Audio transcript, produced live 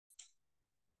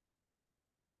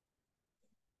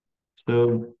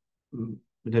So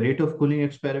the rate of cooling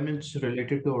experiments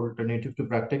related to alternative to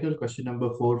practical. Question number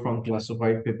 4 from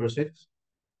classified paper 6.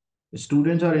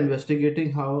 Students are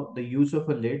investigating how the use of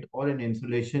a lid or an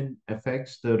insulation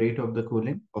affects the rate of the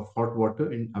cooling of hot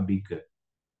water in a beaker.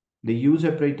 They use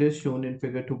apparatus shown in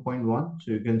figure 2.1.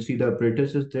 So you can see the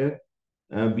apparatus is there.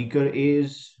 Beaker A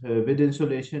is with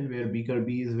insulation, where beaker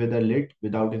B is with a lid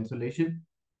without insulation,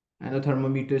 and a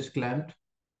thermometer is clamped.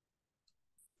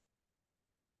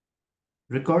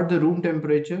 Record the room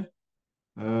temperature.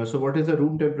 So what is the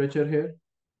room temperature here?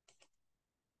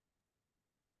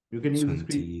 You can use the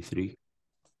screen. 23.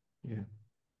 Yeah.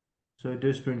 So it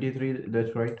is 23.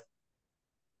 That's right.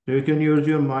 So you can use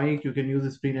your mic, you can use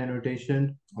the screen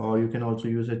annotation, or you can also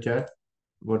use a chat,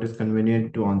 what is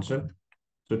convenient to answer.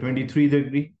 So 23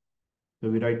 degree. So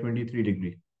we write 23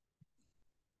 degree.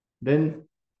 Then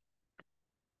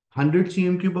 100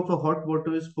 cm cube of a hot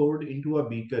water is poured into a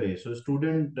beaker A. So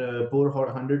student pour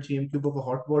 100 cm cube of a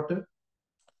hot water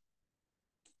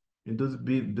into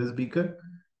this beaker,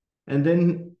 and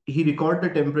then he record the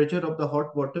temperature of the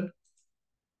hot water.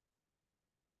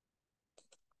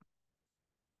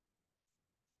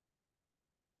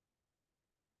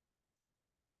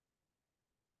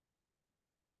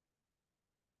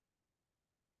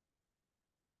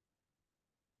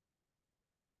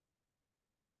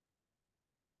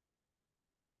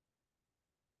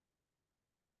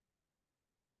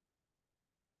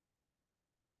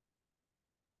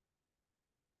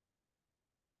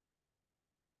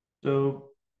 So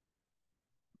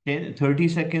 10, 30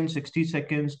 seconds, 60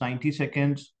 seconds, 90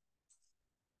 seconds,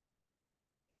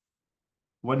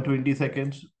 120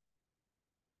 seconds.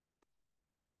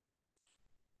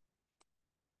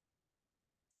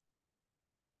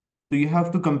 So you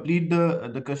have to complete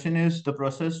the question is the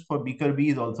process for beaker B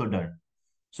is also done.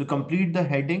 So complete the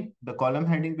heading, the column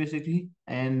heading basically,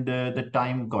 and the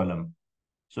time column.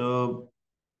 So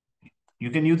you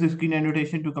can use the screen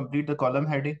annotation to complete the column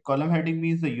heading. Column heading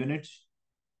means the units.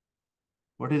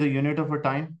 What is the unit of a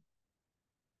time?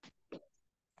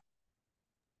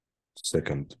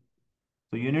 Second.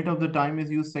 So unit of the time is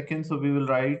used second. So we will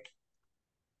write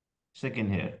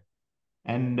second here.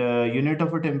 And unit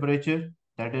of a temperature,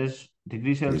 that is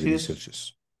degree Degrees Celsius.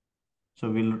 Celsius.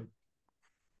 So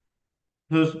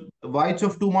so why it's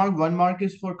of 2 mark? 1 mark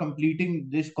is for completing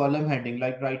this column heading,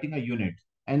 like writing a unit.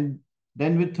 And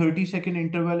then with 30-second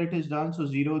interval, it is done. So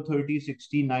 0, 30,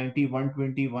 60, 90,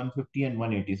 120, 150, and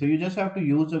 180. So you just have to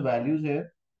use the values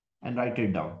here and write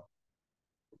it down.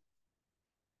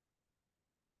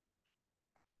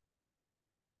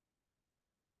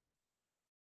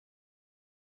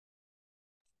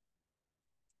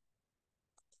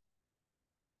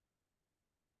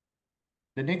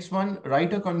 The next one,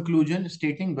 write a conclusion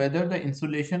stating whether the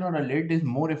insulation or a lid is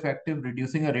more effective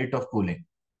reducing a rate of cooling.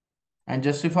 And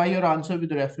justify your answer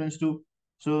with reference to,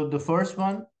 so the first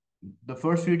one, the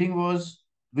first reading was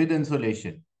with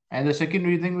insulation, and the second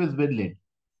reading was with lid.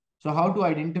 So how to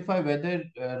identify whether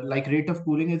like rate of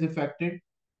cooling is affected?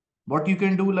 What you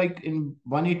can do, like in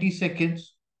 180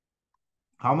 seconds,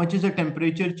 how much is a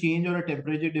temperature change or a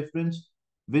temperature difference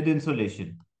with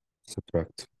insulation?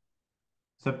 Subtract.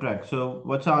 Subtract. So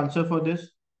what's the answer for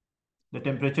this? The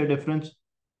temperature difference.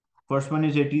 First one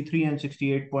is 83 and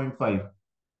 68.5.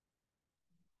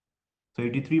 So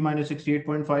 83 minus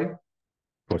 68.5.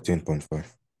 14.5.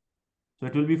 So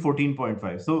it will be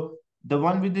 14.5. So the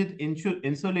one with the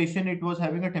insulation, it was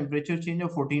having a temperature change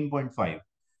of 14.5.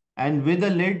 And with the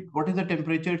lid, what is the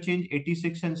temperature change?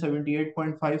 86 and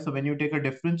 78.5. So when you take a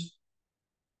difference,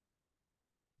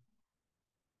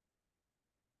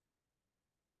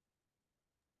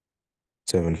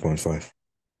 7.5.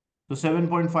 so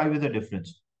 7.5 is the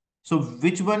difference. So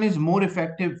which one is more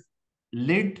effective,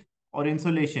 lid or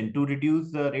insulation, to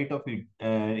reduce the rate of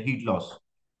heat loss?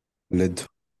 Lid.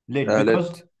 Lid,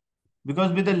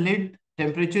 because with the lid,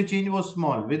 temperature change was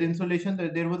small. With insulation,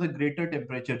 there was a greater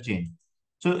temperature change.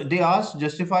 So they asked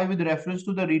justify with reference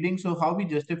to the reading. So how we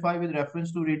justify with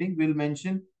reference to reading? We'll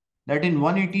mention that in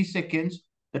 180 seconds,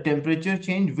 the temperature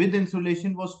change with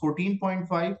insulation was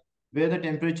 14.5, where the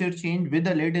temperature change with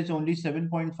the lid is only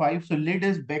 7.5. So lid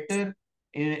is better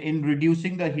in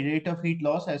reducing the rate of heat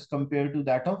loss as compared to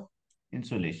that of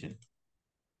insulation.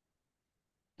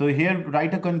 So here,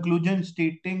 write a conclusion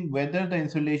stating whether the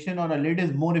insulation or a lid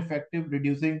is more effective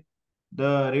reducing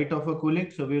the rate of a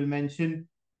cooling. So we'll mention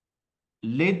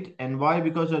lid, and why?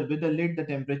 Because with the lid, the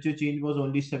temperature change was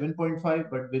only 7.5,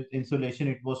 but with insulation,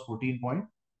 it was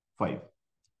 14.5.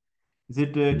 Is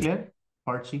it clear,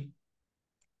 Parchi?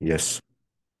 Yes.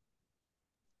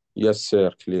 Yes,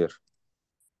 sir, clear.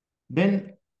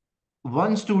 Then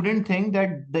one student think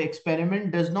that the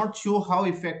experiment does not show how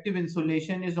effective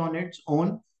insulation is on its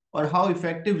own or how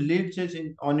effective lids is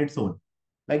on its own.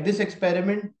 Like this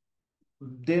experiment,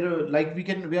 we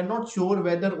are not sure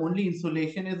whether only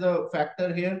insulation is a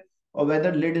factor here or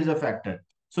whether lid is a factor.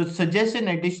 So it suggests an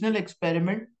additional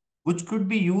experiment which could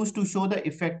be used to show the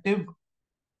effective,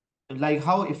 like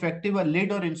how effective a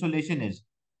lid or insulation is,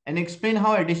 and explain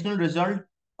how additional result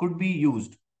could be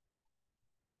used.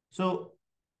 So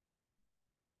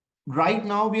right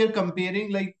now we are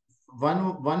comparing, like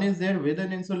one is there with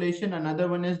an insulation, another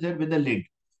one is there with a lid,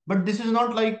 but this is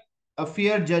not like a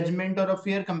fair judgment or a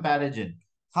fair comparison.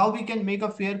 How we can make a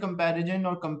fair comparison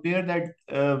or compare that,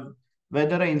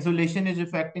 whether a insulation is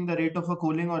affecting the rate of a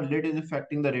cooling or lid is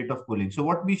affecting the rate of cooling? So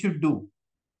what we should do,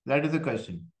 that is the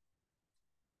question.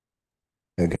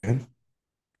 Again?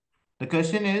 The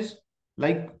question is,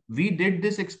 like, we did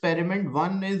this experiment,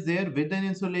 one is there with an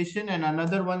insulation and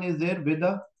another one is there with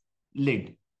a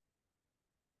lid.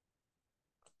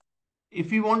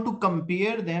 If we want to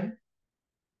compare them,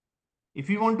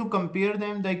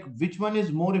 like which one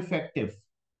is more effective,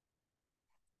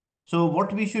 so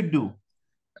what we should do?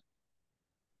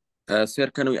 Sir,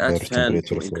 can we add Higher fan temperature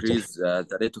to of water. increase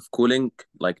the rate of cooling,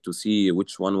 like to see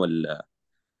which one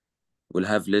will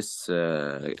have less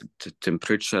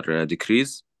temperature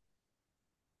decrease?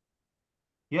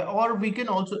 Yeah, or we can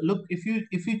also look, if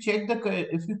you check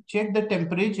the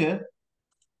temperature,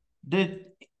 the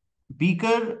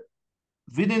beaker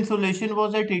with insulation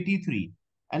was at 83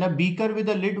 and a beaker with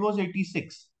a lid was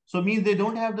 86. So means they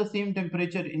don't have the same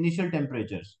temperature, initial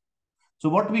temperatures. So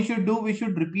what we should do, we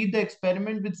should repeat the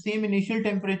experiment with same initial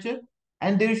temperature,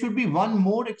 and there should be one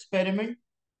more experiment,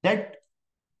 that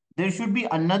there should be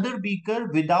another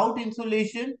beaker without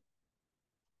insulation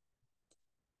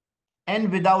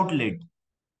and without lid.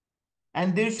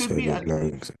 And there should Sir, be you're a,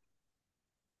 lagging, sir.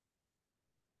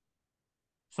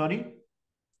 sorry?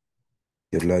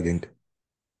 You're lagging.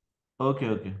 Okay,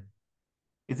 okay.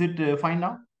 Is it fine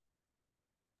now?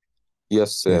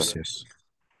 Yes, sir. Yes, yes.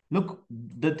 Look,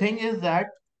 the thing is that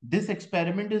this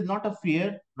experiment is not a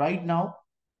fair right now.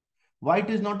 Why it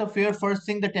is not a fair? First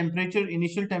thing, the temperature,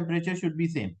 initial temperature should be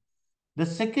same. The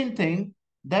second thing,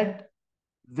 that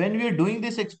when we are doing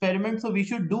this experiment, so we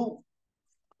should do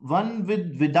one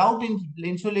without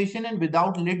insulation and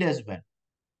without lid as well.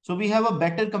 So we have a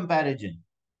better comparison,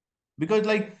 because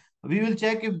like we will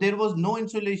check if there was no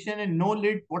insulation and no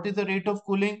lid, what is the rate of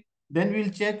cooling? Then we'll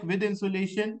check with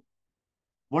insulation,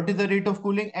 what is the rate of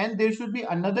cooling? And there should be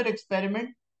another experiment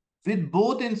with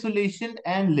both insulation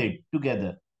and lid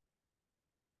together.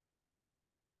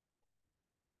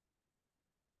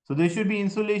 So there should be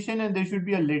insulation and there should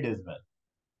be a lid as well.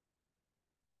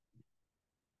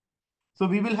 So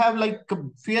we will have like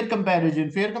fair comparison.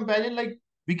 Fair comparison, like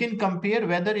we can compare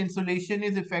whether insulation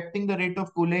is affecting the rate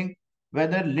of cooling,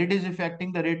 whether lid is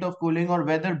affecting the rate of cooling, or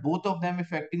whether both of them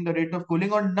affecting the rate of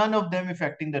cooling, or none of them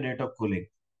affecting the rate of cooling.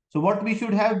 So what we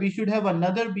should have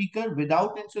another beaker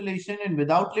without insulation and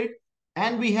without lid,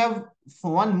 and we have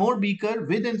one more beaker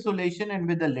with insulation and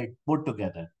with the lid put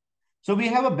together. So we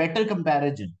have a better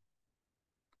comparison.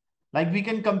 Like we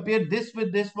can compare this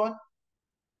with this one,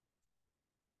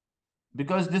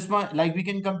 because this one, like we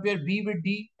can compare B with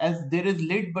D, as there is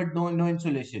lid but no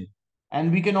insulation.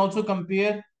 And we can also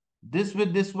compare this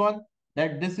with this one,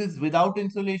 that this is without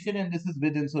insulation and this is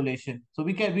with insulation. So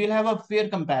we'll have a fair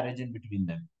comparison between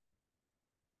them.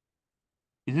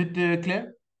 Is it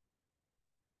clear?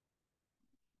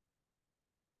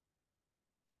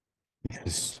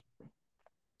 Yes.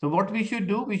 So what we should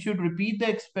do, we should repeat the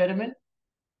experiment.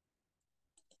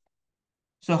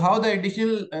 So how the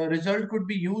additional result could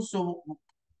be used? So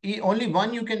only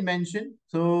one you can mention.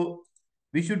 So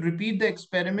we should repeat the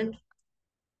experiment.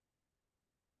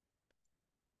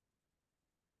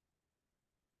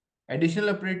 Additional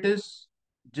apparatus,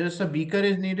 just a beaker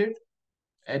is needed.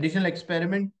 Additional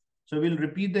experiment. So we'll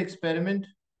repeat the experiment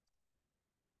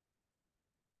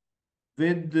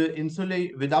with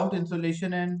without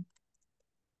insulation and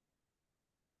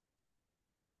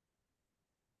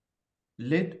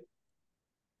lid,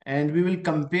 and we will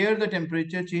compare the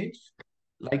temperature change.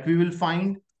 Like we will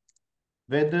find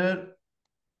whether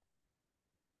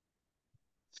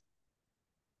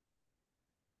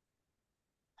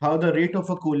how the rate of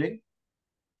a cooling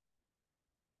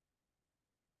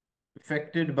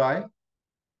affected by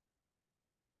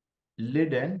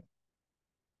lid and,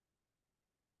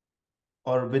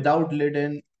 or without lid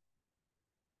and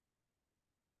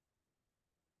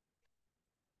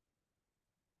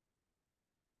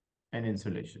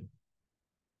insulation.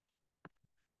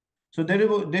 So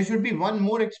there should be one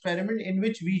more experiment in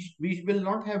which we will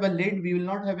not have a lid, we will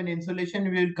not have an insulation,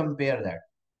 we will compare that.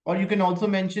 Or you can also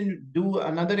mention, do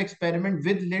another experiment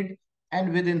with lid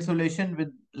and with insulation, with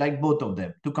like both of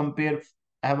them to compare,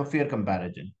 have a fair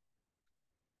comparison.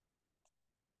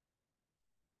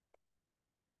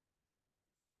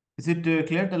 Is it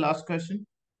clear, the last question?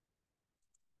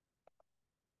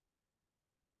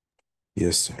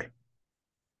 Yes, sir.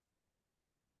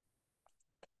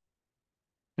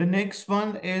 The next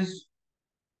one is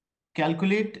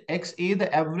calculate XA,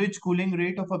 the average cooling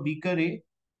rate of a beaker A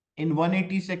in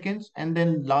 180 seconds and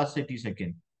then last 80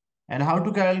 seconds. And how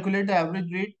to calculate the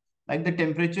average rate? Like the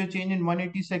temperature change in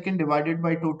 180 second divided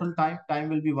by total time, time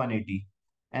will be 180.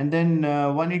 And then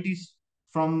 180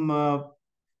 from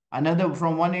another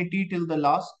from 180 till the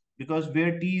last, because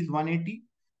where T is 180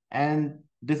 and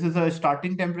this is a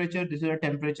starting temperature, this is a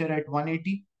temperature at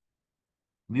 180.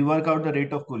 We work out the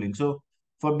rate of cooling. So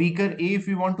for beaker A, if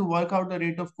we want to work out the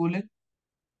rate of cooling,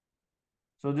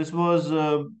 so this was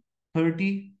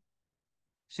 30,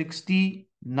 60,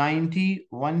 90,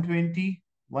 120,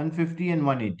 150, and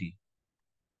 180.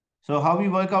 So how we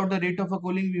work out the rate of a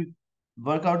cooling? We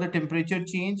work out the temperature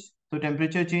change. So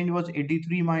temperature change was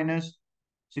 83 minus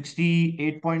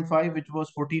 68.5, which was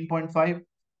 14.5,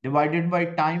 divided by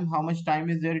time. How much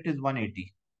time is there? It is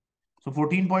 180. So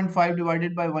 14.5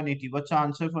 divided by 180. What's the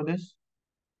answer for this?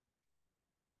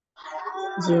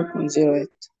 0.08.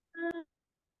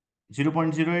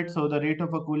 0.08. So the rate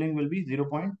of a cooling will be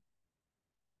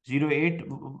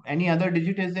 0.08. Any other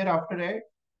digit is there after it?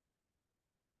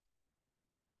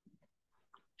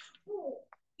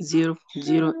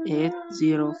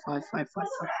 0.080555.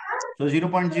 So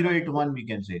 0.081 we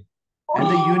can say. And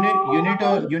the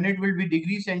unit will be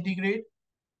degree centigrade.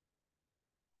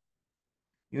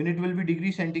 Unit will be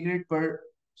degree centigrade per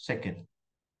second.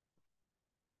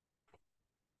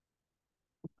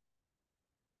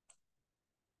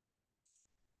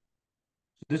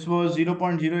 So this was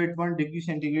 0.081 degree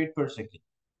centigrade per second.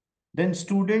 Then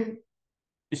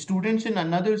students in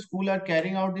another school are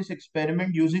carrying out this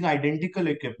experiment using identical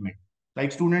equipment.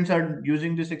 Like students are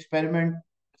using this experiment,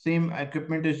 same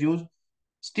equipment is used.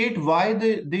 State why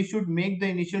they should make the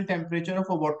initial temperature of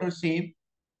a water same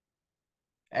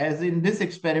as in this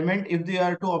experiment if they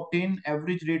are to obtain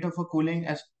average rate of a cooling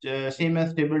as same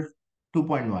as table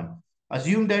 2.1.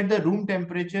 Assume that the room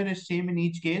temperature is same in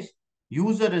each case.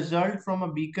 Use the result from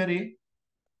a beaker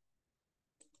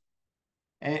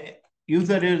A. Use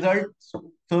the result.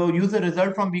 So use the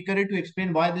result from beaker A to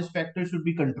explain why this factor should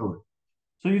be controlled.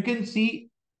 So you can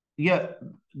see, yeah,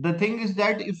 the thing is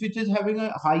that if it is having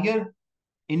a higher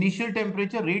initial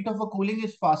temperature, rate of a cooling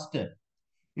is faster.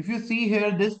 If you see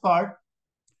here this part,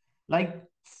 like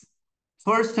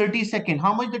first 30 second,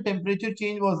 how much the temperature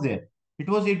change was there? It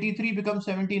was 83 becomes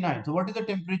 79. So what is the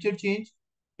temperature change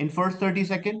in first 30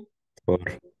 second? 4.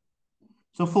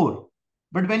 So 4.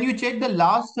 But when you check the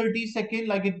last 30 second,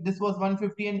 like this was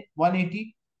 150 and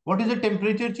 180, what is the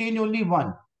temperature change? Only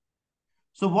 1.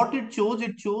 So what it shows?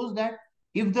 It shows that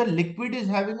if the liquid is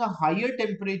having a higher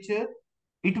temperature,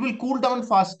 it will cool down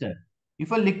faster.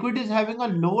 If a liquid is having a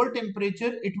lower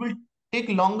temperature, it will take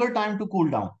longer time to cool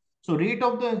down. So rate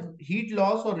of the heat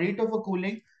loss or rate of a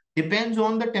cooling depends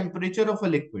on the temperature of a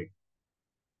liquid.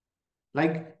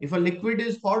 Like if a liquid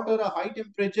is hot or a high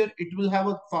temperature, it will have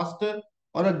a faster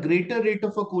or a greater rate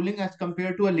of a cooling as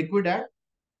compared to a liquid at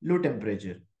low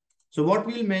temperature. So what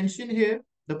we'll mention here,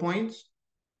 the points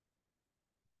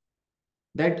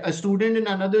that a student in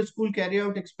another school carry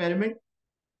out experiment,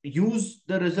 use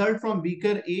the result from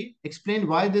beaker A, explain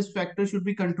why this factor should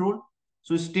be controlled.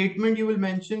 So statement you will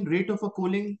mention rate of a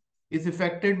cooling is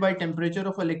affected by temperature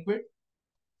of a liquid.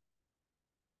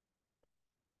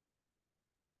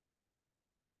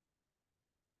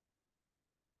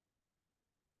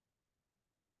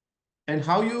 And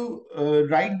how you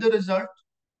write the result,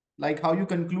 like how you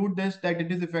conclude this, that it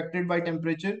is affected by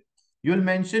temperature. You'll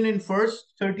mention in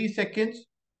first 30 seconds,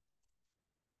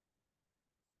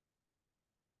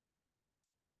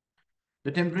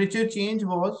 the temperature change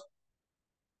was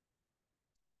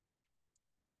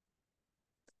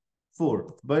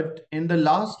 4. But in the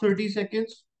last 30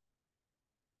 seconds,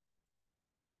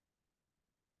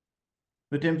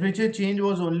 the temperature change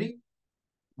was only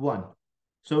 1.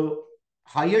 So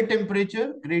higher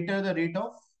temperature, greater the rate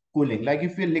of cooling. Like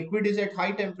if your liquid is at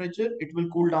high temperature, it will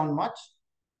cool down much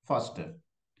faster.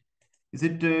 Is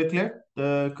it clear?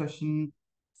 The question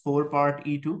 4 part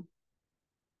E2.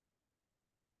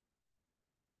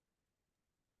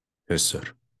 Yes, sir.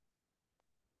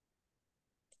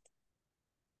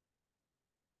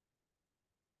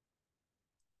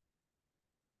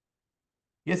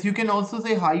 Yes, you can also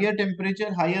say higher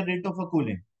temperature, higher rate of a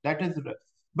cooling. That is,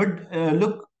 but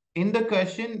look, in the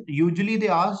question, usually they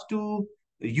ask to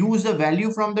use a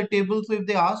value from the table. So if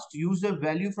they ask use a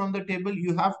value from the table,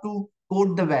 you have to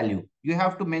quote the value. You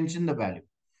have to mention the value.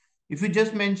 If you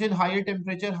just mention higher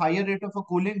temperature, higher rate of a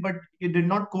cooling, but you did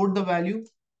not quote the value,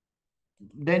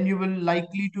 then you will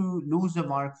likely to lose a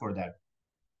mark for that.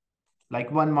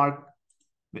 Like 1 mark.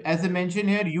 As I mentioned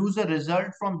here, use a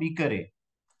result from beaker A.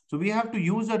 So we have to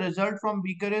use a result from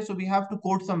beaker A, so we have to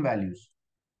quote some values.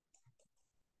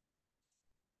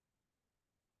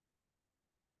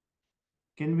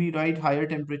 Can we write higher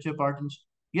temperature part?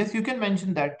 Yes, you can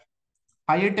mention that.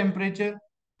 Higher temperature,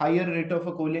 higher rate of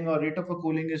a cooling, or rate of a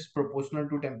cooling is proportional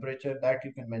to temperature. That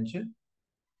you can mention.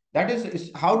 That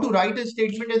is how to write a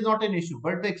statement is not an issue,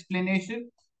 but the explanation,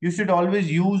 you should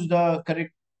always use the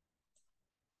correct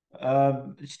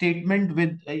statement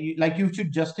with, like you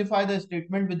should justify the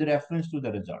statement with reference to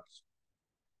the results.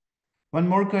 One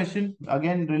more question,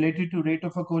 again related to rate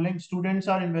of a cooling. Students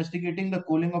are investigating the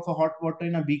cooling of a hot water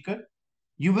in a beaker.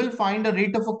 You will find the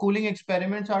rate of a cooling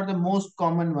experiments are the most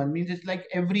common one. Means it's like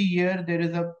every year there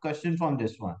is a question from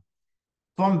this one.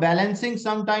 From balancing,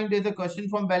 sometime there's a question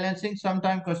from balancing,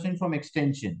 sometime question from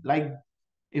extension. Like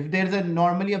if there's a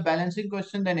normally a balancing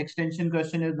question, then extension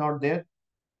question is not there.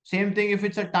 Same thing if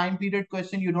it's a time period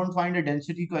question, you don't find a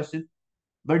density question.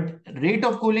 But rate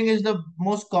of cooling is the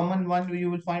most common one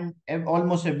you will find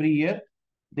almost every year.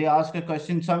 They ask a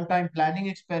question, sometime planning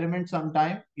experiment,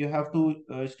 sometime you have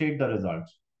to state the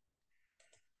results.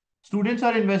 Students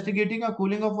are investigating a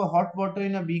cooling of a hot water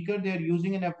in a beaker. They are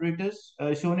using an apparatus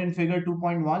shown in figure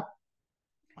 2.1.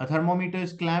 A thermometer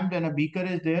is clamped and a beaker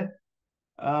is there.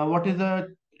 What is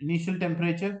the initial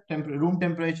temperature, room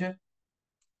temperature?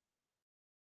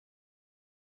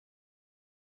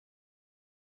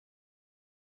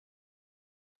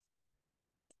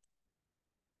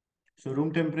 So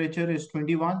room temperature is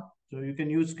 21. So you can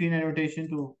use screen annotation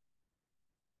to.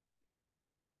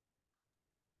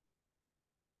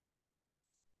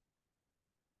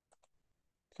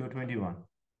 So 21.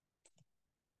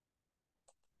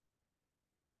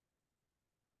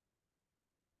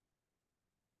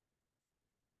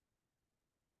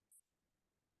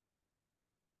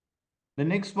 The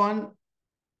next one,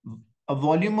 a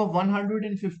volume of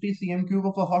 150 cm cube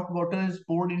of a hot water is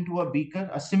poured into a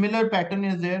beaker. A similar pattern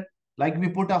is there. Like we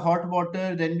put a hot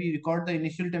water, then we record the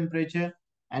initial temperature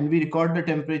and we record the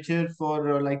temperature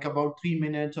for like about 3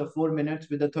 minutes or 4 minutes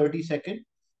with a 30-second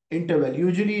interval.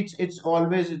 Usually it's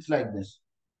like this.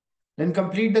 Then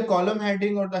complete the column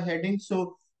heading or the heading.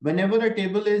 So whenever a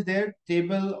table is there,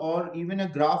 table or even a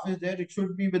graph is there, it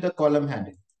should be with a column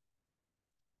heading.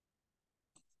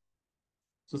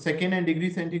 So second and degree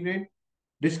centigrade.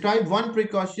 Describe one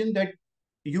precaution that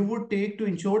you would take to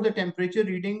ensure the temperature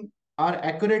reading are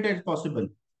accurate as possible.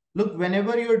 Look,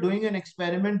 whenever you're doing an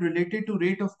experiment related to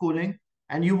rate of cooling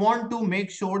and you want to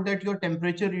make sure that your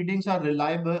temperature readings are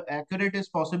reliable, accurate as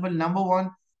possible, number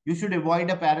one, you should avoid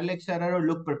a parallax error or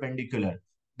look perpendicular.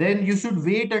 Then you should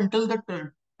wait until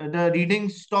the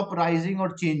readings stop rising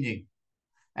or changing,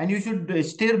 and you should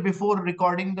steer before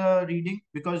recording the reading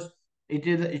because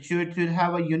it should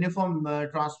have a uniform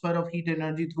transfer of heat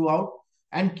energy throughout,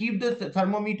 and keep the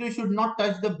thermometer should not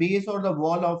touch the base or the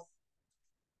wall of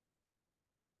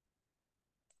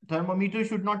thermometer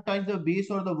should not touch the base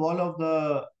or the wall of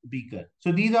the beaker.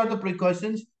 So these are the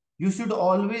precautions you should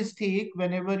always take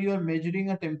whenever you are measuring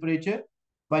a temperature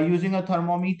by using a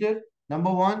thermometer.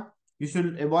 Number one, you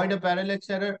should avoid a parallax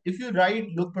error. If you write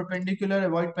look perpendicular,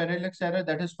 avoid parallax error,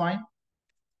 that is fine.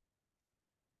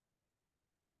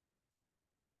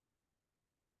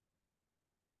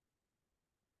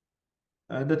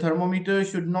 The thermometer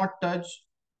should not touch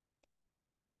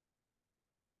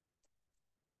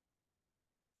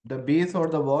the base or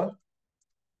the wall.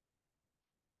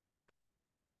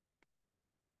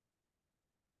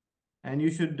 And you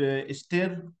should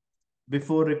stir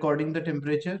before recording the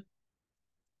temperature.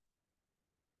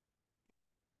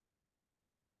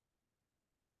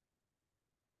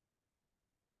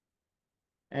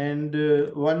 And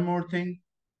one more thing,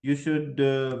 you should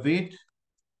wait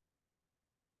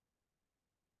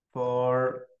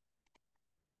for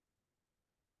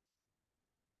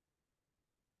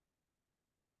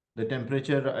the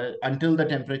temperature until the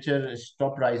temperature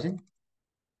stop rising.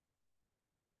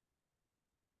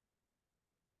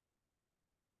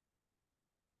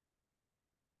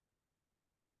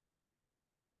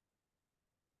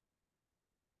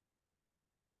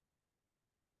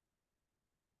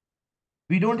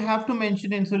 We don't have to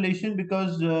mention insulation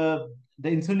because the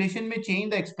insulation may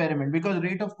change the experiment, because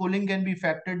rate of cooling can be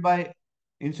factored by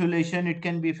insulation, it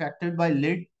can be affected by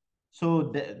lid.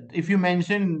 So if you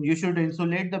mention you should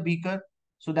insulate the beaker,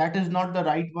 so that is not the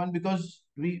right one, because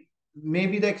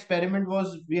maybe the experiment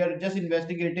was, we are just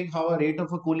investigating how a rate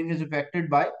of a cooling is affected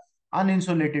by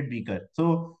uninsulated beaker.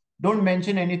 So don't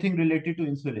mention anything related to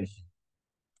insulation.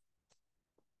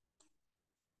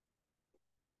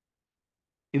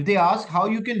 If they ask how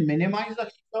you can minimize the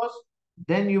heat loss,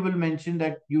 then you will mention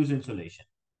that use insulation.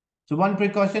 So one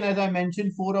precaution, as I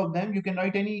mentioned, 4 of them, you can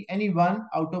write any one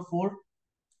out of 4.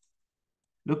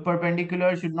 Look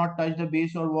perpendicular, should not touch the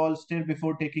base or wall, stir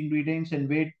before taking readings, and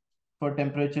wait for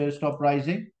temperature stop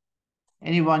rising.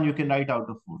 Any one you can write out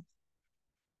of 4.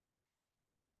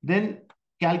 Then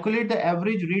calculate the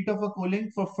average rate of a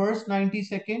cooling for first 90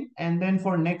 second and then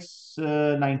for next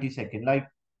 90 second. Like,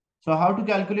 so how to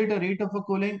calculate a rate of a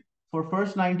cooling for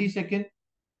first 90 second?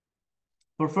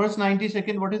 For first 90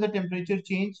 second, what is the temperature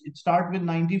change? It starts with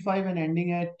 95 and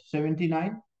ending at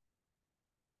 79.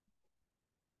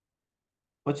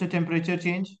 What's the temperature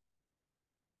change?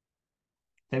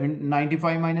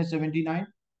 95 minus 79,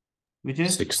 which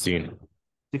is 16.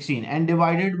 16, and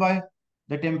divided by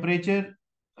the temperature,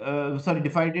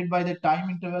 divided by the time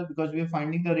interval, because we are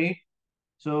finding the rate.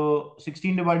 So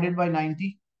 16 divided by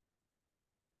 90.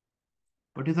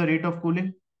 What is the rate of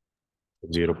cooling?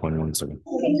 0.17.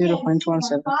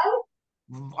 0.17.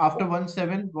 After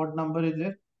 17, what number is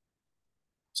there?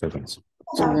 7.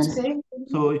 7.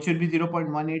 So it should be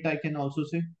 0.18, I can also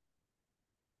say.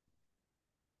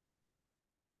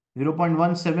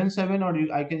 0.177,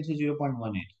 or I can say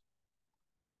 0.18.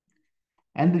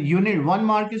 And the unit, 1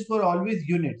 mark is for always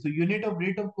unit. So unit of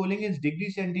rate of cooling is degree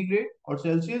centigrade or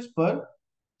Celsius per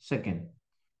second.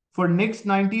 For next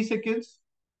 90 seconds,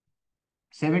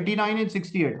 79 and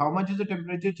 68. How much is the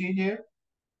temperature change here?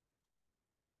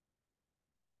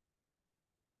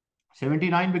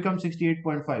 79 becomes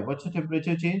 68.5. What's the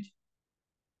temperature change?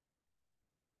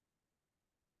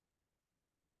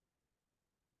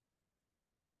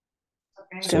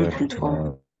 So,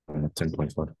 10.4.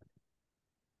 10.4. So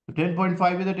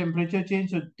 10.5 is the temperature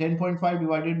change. So 10.5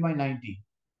 divided by 90.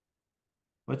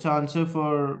 What's the answer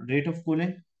for rate of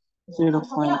cooling?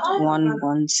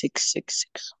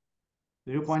 0.11666.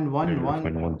 0.11.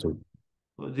 0.12.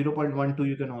 0.12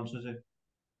 you can also say.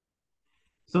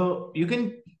 So you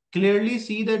can clearly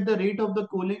see that the rate of the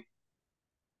cooling,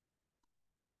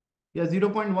 yeah,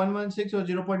 0.116 or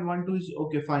 0.12 is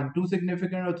okay, fine. 2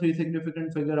 significant or 3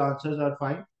 significant figure answers are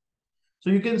fine. So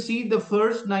you can see the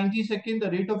first 90 second,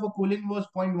 the rate of a cooling was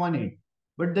 0.18.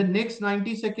 But the next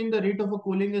 90 second, the rate of a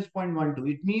cooling is 0.12.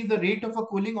 It means the rate of a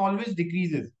cooling always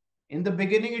decreases. In the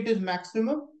beginning, it is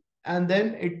maximum and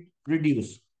then it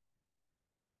reduces.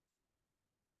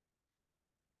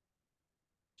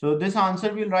 So this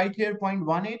answer we'll write here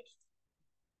 0.18.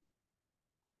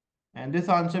 And this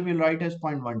answer we'll write as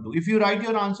 0.12. If you write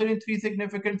your answer in 3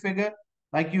 significant figure,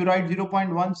 like you write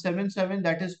 0.177,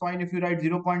 that is fine. If you write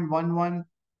 0.11,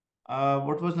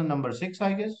 what was the number? 6,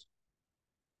 I guess.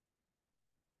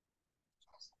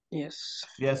 Yes.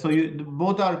 Yeah, so you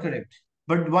both are correct.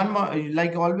 But one more,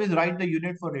 like always, write the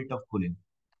unit for rate of cooling.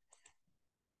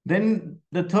 Then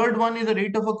the third one is the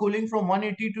rate of a cooling from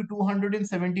 180 to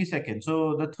 270 seconds.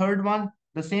 So the third one,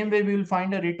 the same way we will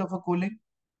find a rate of a cooling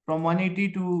from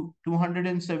 180 to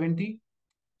 270.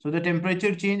 So the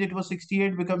temperature change, it was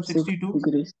 68 becomes 6 62.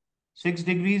 degrees. 6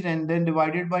 degrees, and then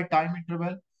divided by time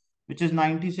interval, which is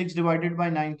 96 divided by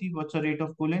 90. What's the rate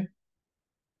of cooling?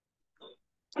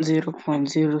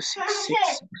 0.0666.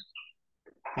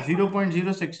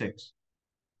 0.066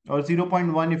 or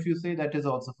 0.1 if you say, that is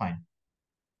also fine.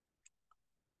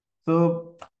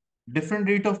 So different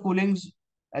rate of coolings,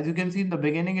 as you can see in the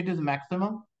beginning, it is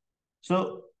maximum.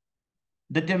 So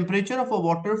the temperature of a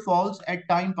water falls at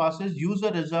time passes. Use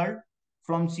the result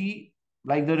from C,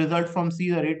 like the result from C,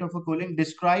 the rate of a cooling.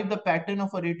 Describe the pattern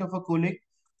of a rate of a cooling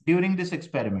during this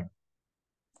experiment.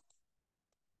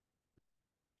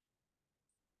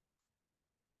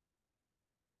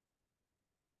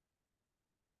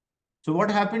 So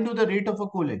what happened to the rate of a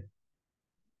cooling?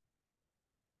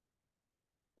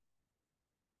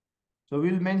 So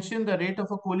we'll mention the rate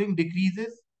of a cooling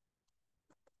decreases.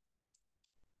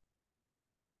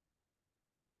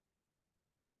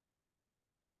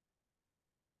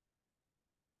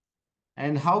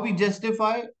 And how we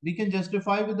justify? We can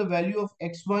justify with the value of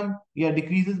x1, yeah,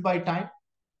 decreases by time.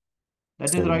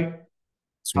 That is So, right. How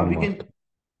small we mark. can,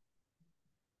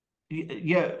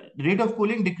 yeah, rate of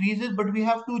cooling decreases, but we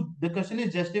have to, the question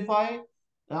is justify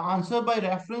the answer by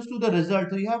reference to the result.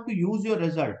 So you have to use your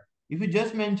result. If you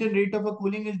just mention rate of a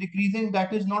cooling is decreasing,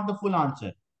 that is not the full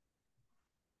answer.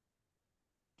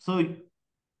 So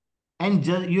and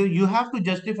you have to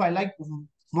justify, like,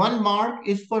 1 mark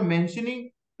is for mentioning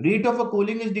rate of a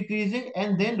cooling is decreasing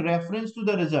and then reference to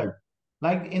the result.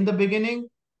 Like in the beginning,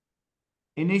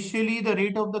 initially the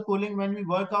rate of the cooling when we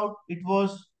work out, it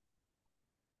was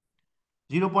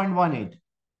 0.18.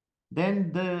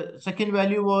 Then the second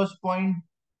value was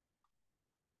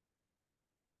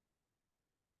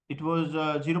it was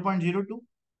 0.02,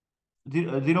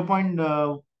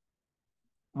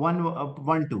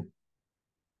 0.112.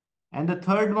 And the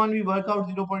third one we work out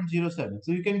 0.07.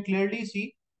 So you can clearly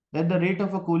see that the rate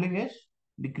of a cooling is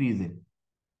decreasing.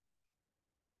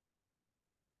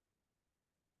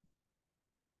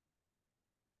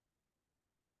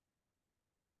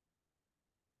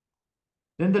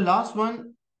 Then the last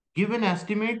one, give an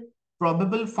estimate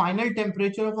probable final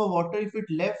temperature of a water if it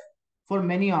left for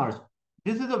many hours.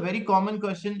 This is a very common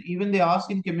question. Even they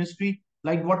ask in chemistry,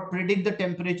 like what predict the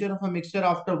temperature of a mixture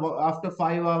after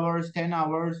 5 hours, 10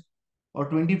 hours, or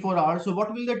 24 hours. So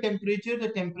what will the temperature? The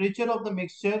temperature of the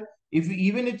mixture, if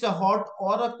even it's a hot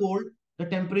or a cold, the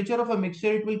temperature of a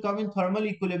mixture, it will come in thermal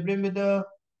equilibrium with the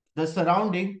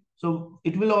surrounding. So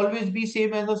it will always be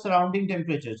same as the surrounding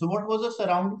temperature. So what was the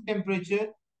surrounding temperature?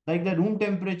 Like the room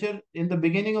temperature in the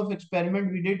beginning of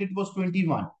experiment we did, it was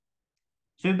 21.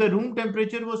 So if the room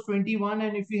temperature was 21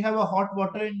 and if we have a hot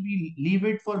water and we leave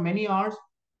it for many hours,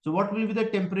 so what will be the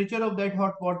temperature of that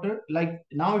hot water? Like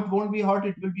now it won't be hot,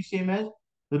 it will be same as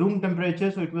the room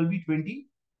temperature. So it will be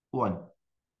 21.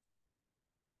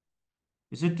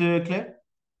 Is it clear?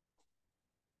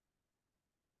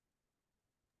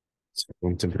 So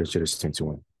room temperature is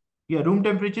 21. Yeah, room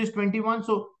temperature is 21.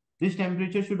 So this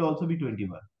temperature should also be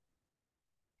 21.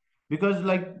 Because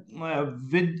like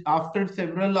with after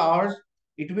several hours,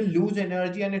 it will lose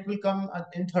energy and it will come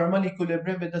in thermal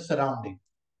equilibrium with the surrounding.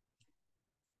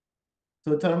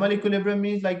 So thermal equilibrium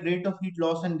means like rate of heat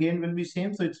loss and gain will be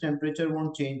same, so its temperature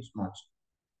won't change much.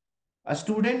 A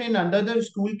student in another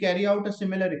school carry out a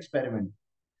similar experiment.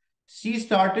 She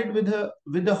started with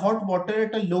the hot water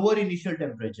at a lower initial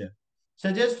temperature.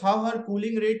 Suggest how her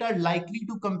cooling rate are likely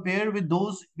to compare with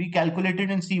those we calculated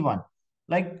in C1.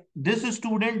 Like this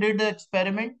student did the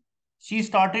experiment. She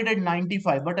started at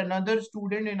 95, but another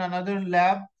student in another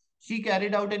lab, she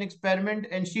carried out an experiment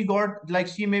and she got like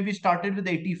she maybe started with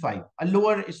 85, a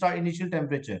lower start initial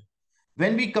temperature.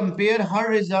 When we compare her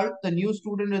result, the new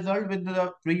student result with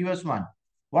the previous one,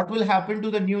 what will happen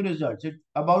to the new results? It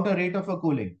about a rate of a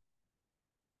cooling.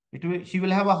 She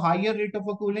will have a higher rate of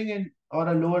a cooling and or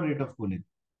a lower rate of cooling.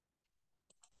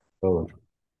 Lower.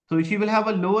 So she will have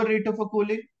a lower rate of a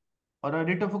cooling or a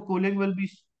rate of a cooling will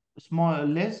be small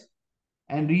less.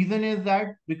 And reason is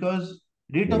that because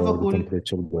rate The of a lower the cooling,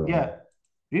 temperature, yeah,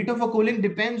 rate of a cooling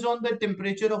depends on the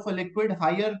temperature of a liquid.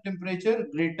 Higher temperature,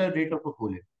 greater rate of a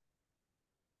cooling.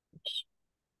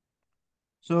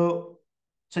 So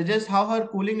suggest how her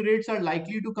cooling rates are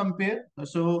likely to compare.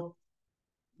 So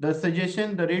the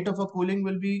suggestion, the rate of a cooling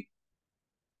will be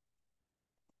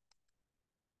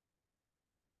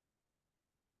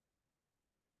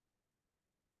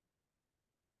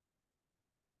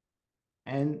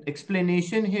and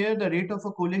explanation here, the rate of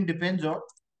a cooling depends on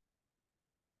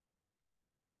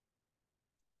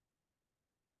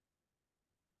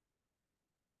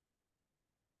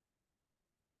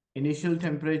initial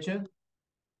temperature.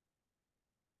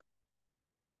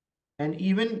 And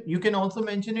even you can also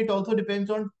mention it also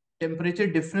depends on temperature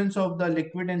difference of the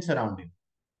liquid and surrounding.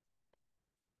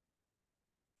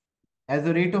 As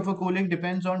the rate of a cooling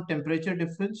depends on temperature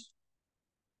difference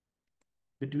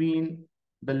between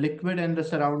the liquid and the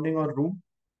surrounding or room.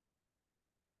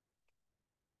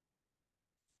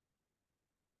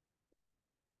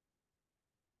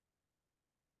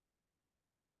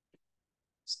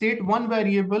 State one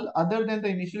variable other than the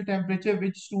initial temperature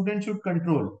which student should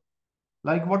control.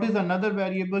 Like what is another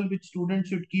variable which student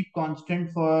should keep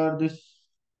constant for this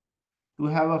to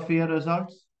have a fair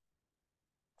results?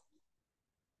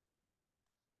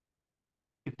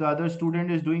 If the other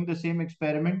student is doing the same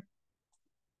experiment,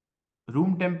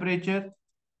 room temperature,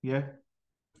 yeah,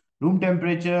 room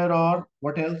temperature or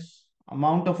what else?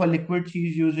 Amount of a liquid she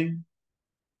is using,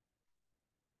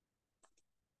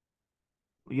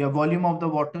 yeah, volume of the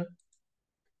water.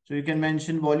 So you can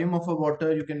mention volume of a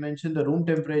water, you can mention the room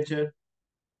temperature,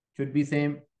 should be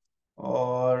same,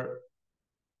 or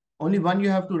only one you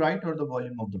have to write or the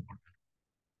volume of the water.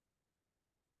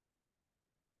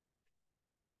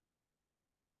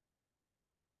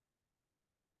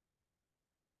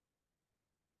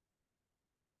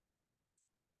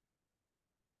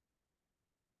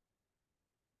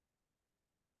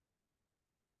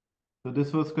 So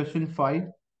this was question 5.